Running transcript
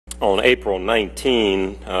On April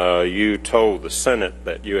 19, you told the Senate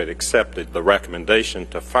that you had accepted the recommendation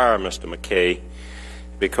to fire Mr. McKay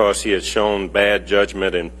because he had shown bad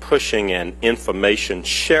judgment in pushing an information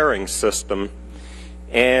sharing system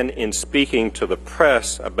and in speaking to the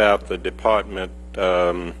press about the department,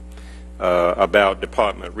 about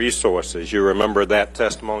department resources. You remember that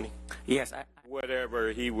testimony? Yes.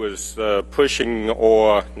 Whatever he was pushing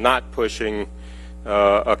or not pushing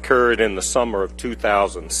occurred in the summer of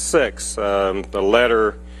 2006. The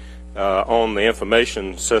letter on the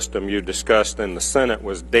information system you discussed in the Senate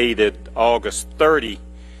was dated August 30,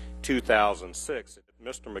 2006.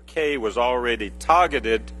 Mr. McKay was already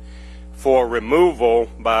targeted for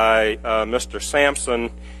removal by Mr.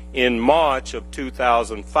 Sampson in March of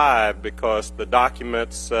 2005 because the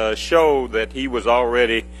documents show that he was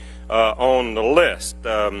already on the list.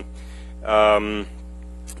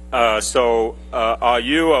 So are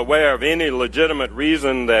you aware of any legitimate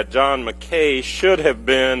reason that John McKay should have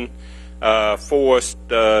been forced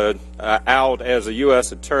out as a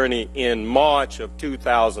U.S. attorney in March of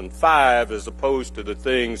 2005 as opposed to the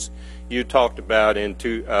things you talked about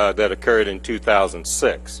that occurred in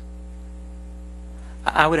 2006?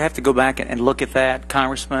 I would have to go back and look at that,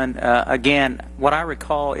 Congressman. Again, what I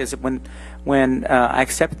recall is that when I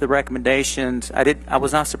accepted the recommendations, I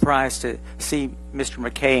was not surprised to see Mr.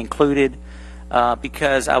 McKay included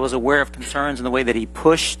because I was aware of concerns in the way that he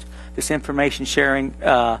pushed this information sharing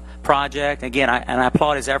project. Again, I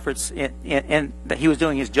applaud his efforts in that he was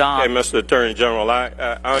doing his job. Okay, Mr. Attorney General, I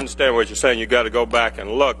understand what you're saying. You've got to go back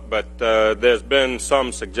and look, but there's been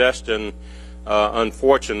some suggestion,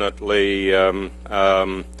 unfortunately,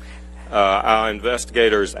 our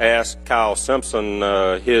investigators asked Kyle Simpson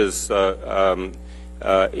and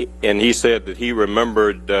he said that he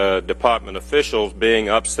remembered department officials being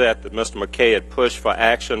upset that Mr. McKay had pushed for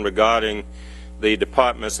action regarding the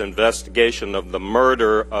department's investigation of the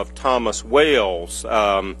murder of Thomas Wales,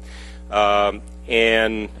 and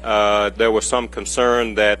there was some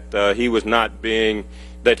concern that he was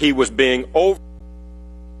being over.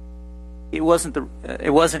 It wasn't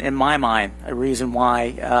in my mind a reason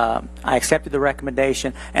why I accepted the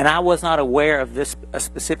recommendation, and I was not aware of this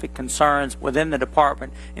specific concerns within the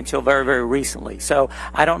department until very, very recently. So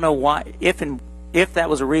I don't know why, if that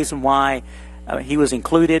was a reason why he was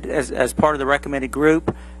included as part of the recommended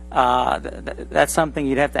group. That's something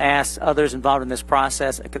you'd have to ask others involved in this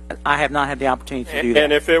process. I have not had the opportunity to do that.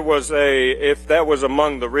 And if that was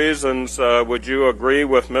among the reasons, would you agree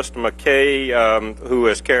with Mr. McKay, who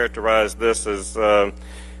has characterized this as, I'm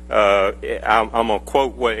going to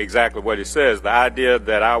quote exactly what he says, the idea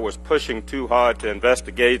that I was pushing too hard to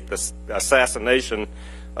investigate the assassination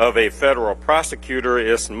of a federal prosecutor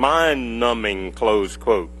is mind-numbing, close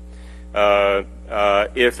quote.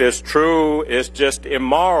 If it's true, it's just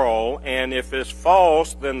immoral, and if it's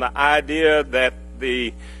false, then the idea that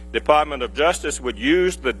the Department of Justice would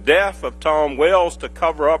use the death of Tom Wales to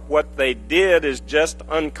cover up what they did is just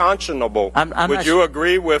unconscionable. Would you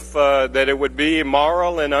agree with that it would be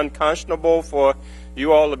immoral and unconscionable for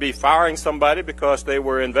you all to be firing somebody because they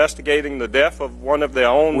were investigating the death of one of their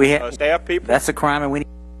own staff people? That's a crime, and we need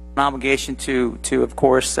an obligation to of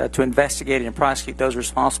course, to investigate and prosecute those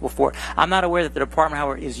responsible for it. I'm not aware that the department,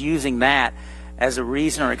 however, is using that as a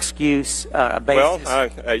reason or excuse basis. Well,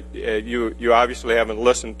 you obviously haven't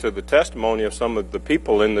listened to the testimony of some of the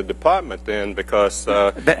people in the department then, because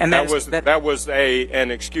that was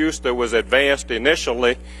an excuse that was advanced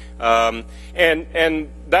initially, and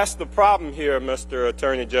that's the problem here, Mr.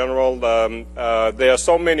 Attorney General. There are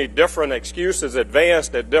so many different excuses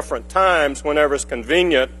advanced at different times whenever it's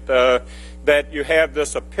convenient that you have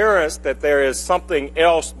this appearance that there is something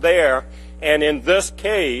else there, and in this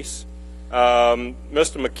case, Mr.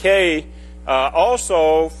 McKay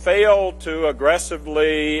also failed to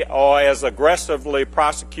aggressively or as aggressively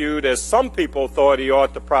prosecute as some people thought he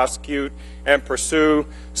ought to prosecute and pursue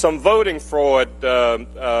some voting fraud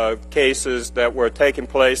cases that were taking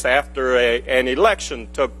place after an election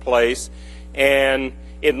took place, and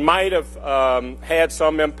it might have had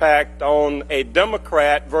some impact on a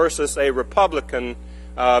Democrat versus a Republican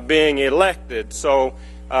being elected. So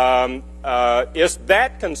it's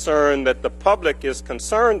that concern that the public is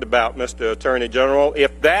concerned about, Mr. Attorney General.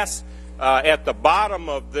 If that's at the bottom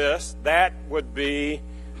of this, that would be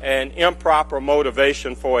an improper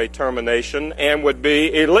motivation for a termination and would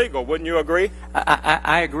be illegal. Wouldn't you agree?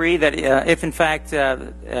 I agree that if, in fact,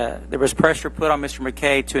 there was pressure put on Mr.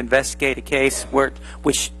 McKay to investigate a case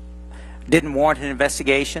which didn't warrant an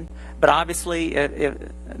investigation, but obviously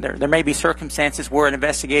there may be circumstances where an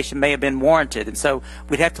investigation may have been warranted, and so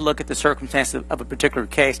we'd have to look at the circumstances of a particular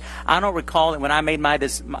case. I don't recall that when I made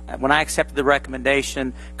when I accepted the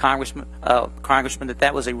recommendation, Congressman,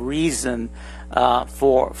 that was a reason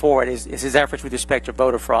for it, is his efforts with respect to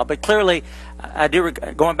voter fraud. But clearly, I do,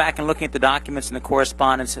 going back and looking at the documents and the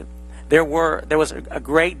correspondence, there was a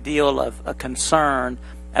great deal of concern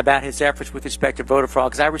about his efforts with respect to voter fraud,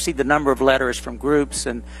 because I received a number of letters from groups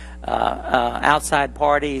and outside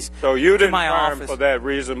parties. So you didn't fire him for that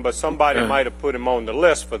reason, but somebody might have put him on the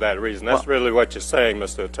list for that reason. That's really what you're saying,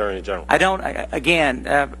 Mr. Attorney General. I don't,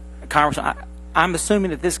 again, Congressman, I'm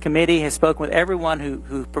assuming that this committee has spoken with everyone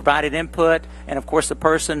who provided input, and of course the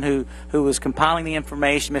person who was compiling the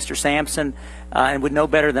information, Mr. Sampson, and would know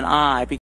better than I.